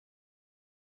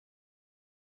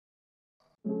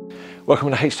Welcome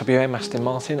to HWM Aston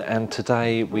Martin, and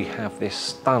today we have this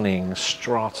stunning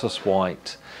Stratus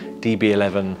white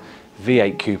DB11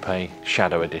 V8 Coupe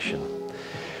Shadow Edition.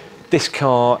 This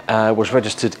car was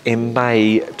registered in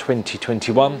May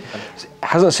 2021. It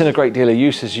hasn't seen a great deal of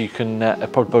use, as you can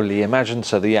probably imagine,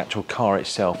 so the actual car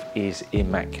itself is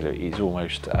immaculate. It's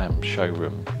almost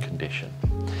showroom condition.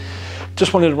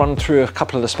 Just wanted to run through a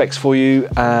couple of the specs for you.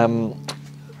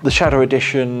 The Shadow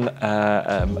Edition,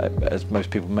 as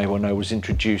most people may well know, was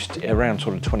introduced around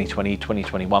sort of 2020,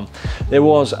 2021. There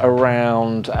was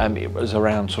around, it was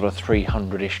around sort of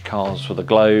 300-ish cars for the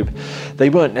globe. They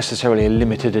weren't necessarily a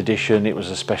limited edition, it was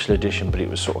a special edition, but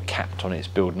it was sort of capped on its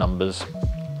build numbers.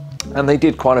 And they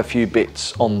did quite a few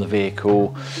bits on the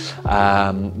vehicle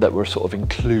that were sort of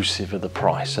inclusive of the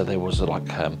price. So there was like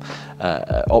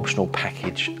optional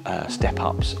package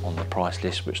step-ups on the price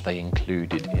list, which they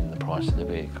included in the price of the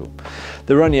vehicle.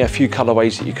 There are only a few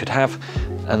colourways that you could have,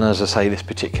 and as I say, this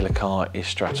particular car is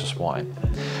Stratus White.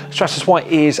 Stratus White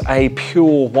is a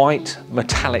pure white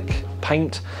metallic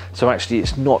paint, so actually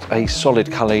it's not a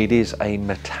solid colour, it is a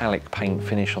metallic paint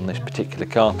finish on this particular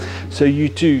car, so you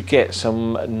do get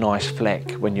some nice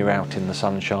fleck when you're out in the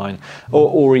sunshine,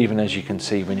 or even, as you can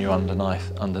see, when you're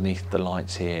underneath the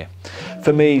lights here.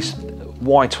 For me,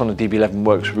 white on a DB11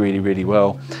 works really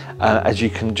well, as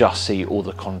you can just see all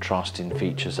the contrasting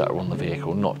features that are on the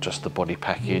vehicle, not just the body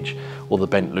package or the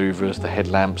bent louvers, the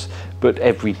headlamps, but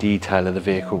every detail of the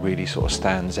vehicle really sort of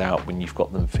stands out when you've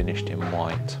got them finished in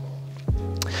white.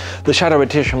 The Shadow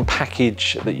Edition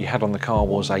package that you had on the car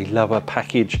was a lower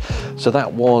package, so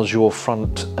that was your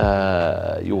front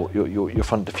your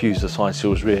front diffuser, side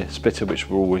seals, rear splitter, which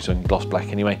were always in gloss black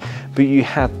anyway, but you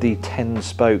had the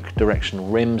 10-spoke directional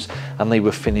rims and they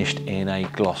were finished in a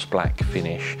gloss black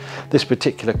finish. This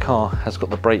particular car has got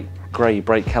the grey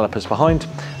brake calipers behind,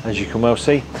 as you can well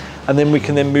see, and then we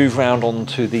can then move round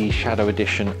onto the Shadow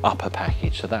Edition upper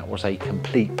package. So that was a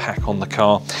complete pack on the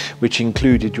car, which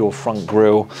included your front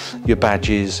grille, your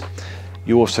badges.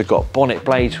 You also got bonnet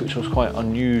blades, which was quite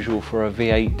unusual for a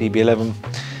V8 DB11,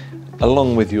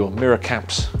 along with your mirror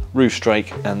caps, roof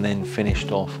strake, and then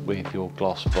finished off with your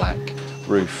gloss black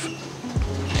roof.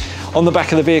 On the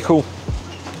back of the vehicle,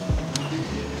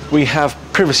 we have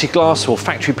privacy glass, or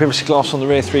factory privacy glass, on the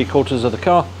rear 3/4 of the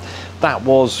car. That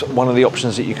was one of the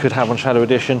options that you could have on Shadow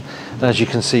Edition. And as you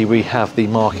can see, we have the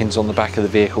markings on the back of the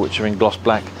vehicle, which are in gloss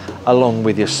black, along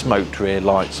with your smoked rear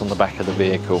lights on the back of the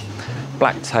vehicle.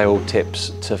 Black tail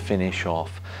tips to finish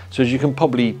off. So as you can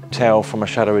probably tell from a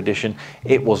Shadow Edition,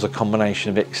 it was a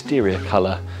combination of exterior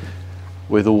colour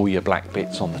with all your black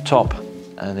bits on the top,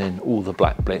 and then all the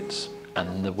black bits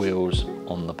and the wheels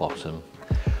on the bottom.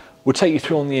 We'll take you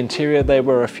through on the interior. There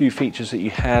were a few features that you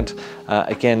had.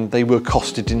 Again, they were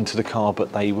costed into the car,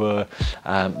 but they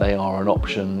are an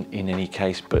option in any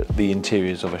case. But the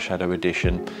interiors of a Shadow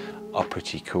Edition are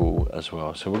pretty cool as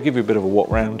well. So we'll give you a bit of a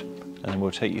walk round, and then we'll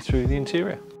take you through the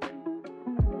interior.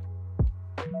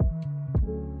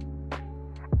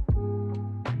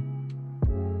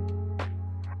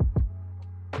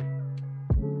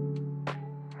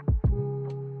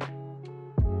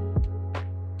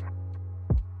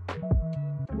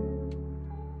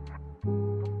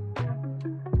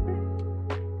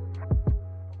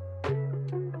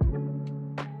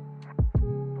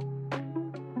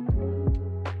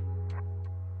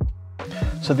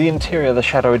 So the interior of the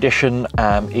Shadow Edition,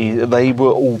 they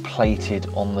were all plated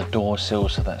on the door sill,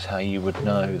 so that's how you would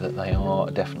know that they are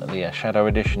definitely a Shadow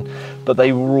Edition, but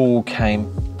they all came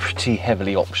pretty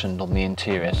heavily optioned on the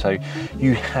interior. So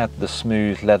you had the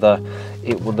smooth leather,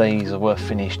 these were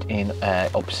finished in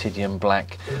obsidian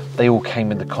black. They all came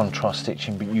with the contrast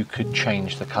stitching, but you could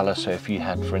change the colour. So if you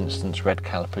had, for instance, red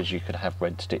calipers, you could have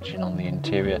red stitching on the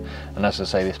interior. And as I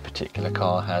say, this particular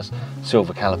car has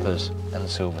silver calipers and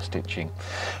silver stitching.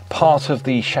 Part of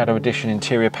the Shadow Edition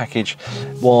interior package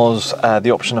was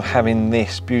the option of having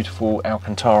this beautiful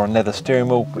Alcantara leather steering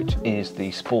wheel, which is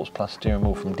the Sports Plus steering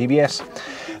wheel from DBS.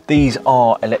 These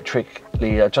are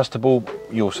electrically adjustable.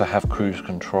 You also have cruise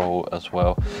control as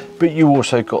well, but you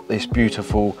also got this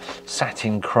beautiful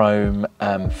satin chrome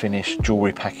finished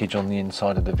jewellery package on the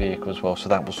inside of the vehicle as well, so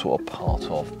that was sort of part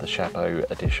of the Shadow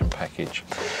Edition package.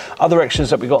 Other extras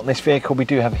that we got in this vehicle, we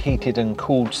do have heated and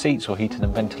cooled seats, or heated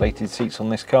and ventilated seats on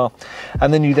this car,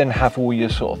 and then you then have all your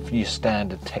sort of your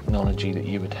standard technology that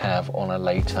you would have on a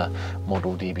later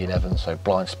model DB11, so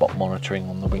blind spot monitoring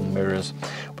on the wing mirrors.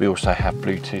 We also have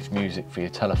Bluetooth music for your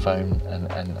telephone,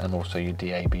 and also your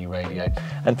DAB radio,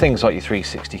 and things like your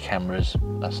 360 cameras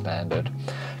are standard.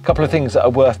 A couple of things that are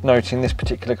worth noting: this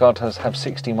particular car does have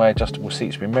 16-way adjustable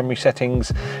seats with memory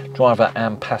settings, driver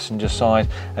and passenger side.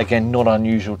 Again, not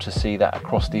unusual to see that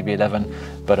across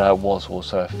DB11, but was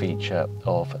also a feature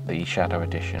of the Shadow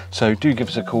Edition. So do give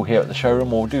us a call here at the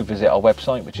showroom, or do visit our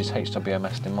website, which is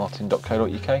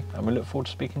hwmastonmartin.co.uk, and we look forward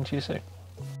to speaking to you soon.